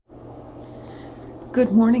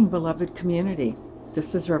Good morning, beloved community. This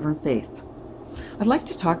is Reverend Faith. I'd like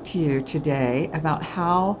to talk to you today about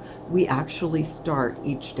how we actually start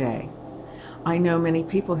each day. I know many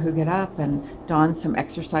people who get up and don some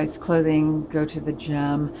exercise clothing, go to the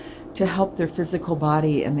gym to help their physical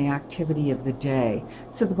body in the activity of the day,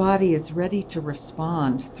 so the body is ready to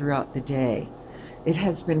respond throughout the day. It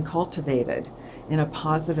has been cultivated in a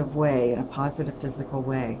positive way, in a positive physical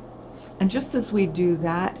way. And just as we do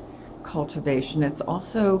that cultivation, it's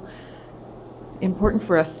also important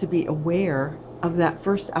for us to be aware of that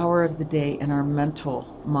first hour of the day in our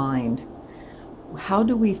mental mind. How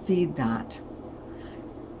do we feed that?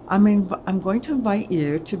 I'm going to invite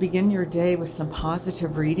you to begin your day with some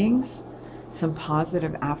positive readings, some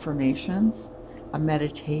positive affirmations, a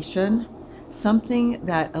meditation, something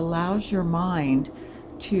that allows your mind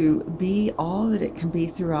to be all that it can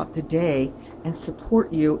be throughout the day and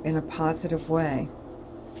support you in a positive way.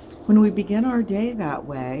 When we begin our day that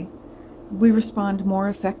way, we respond more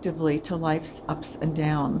effectively to life's ups and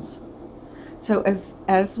downs. So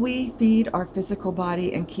as we feed our physical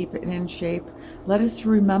body and keep it in shape, let us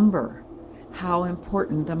remember how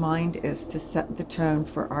important the mind is to set the tone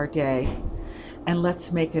for our day, and let's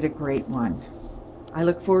make it a great one. I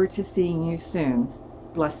look forward to seeing you soon.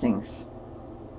 Blessings.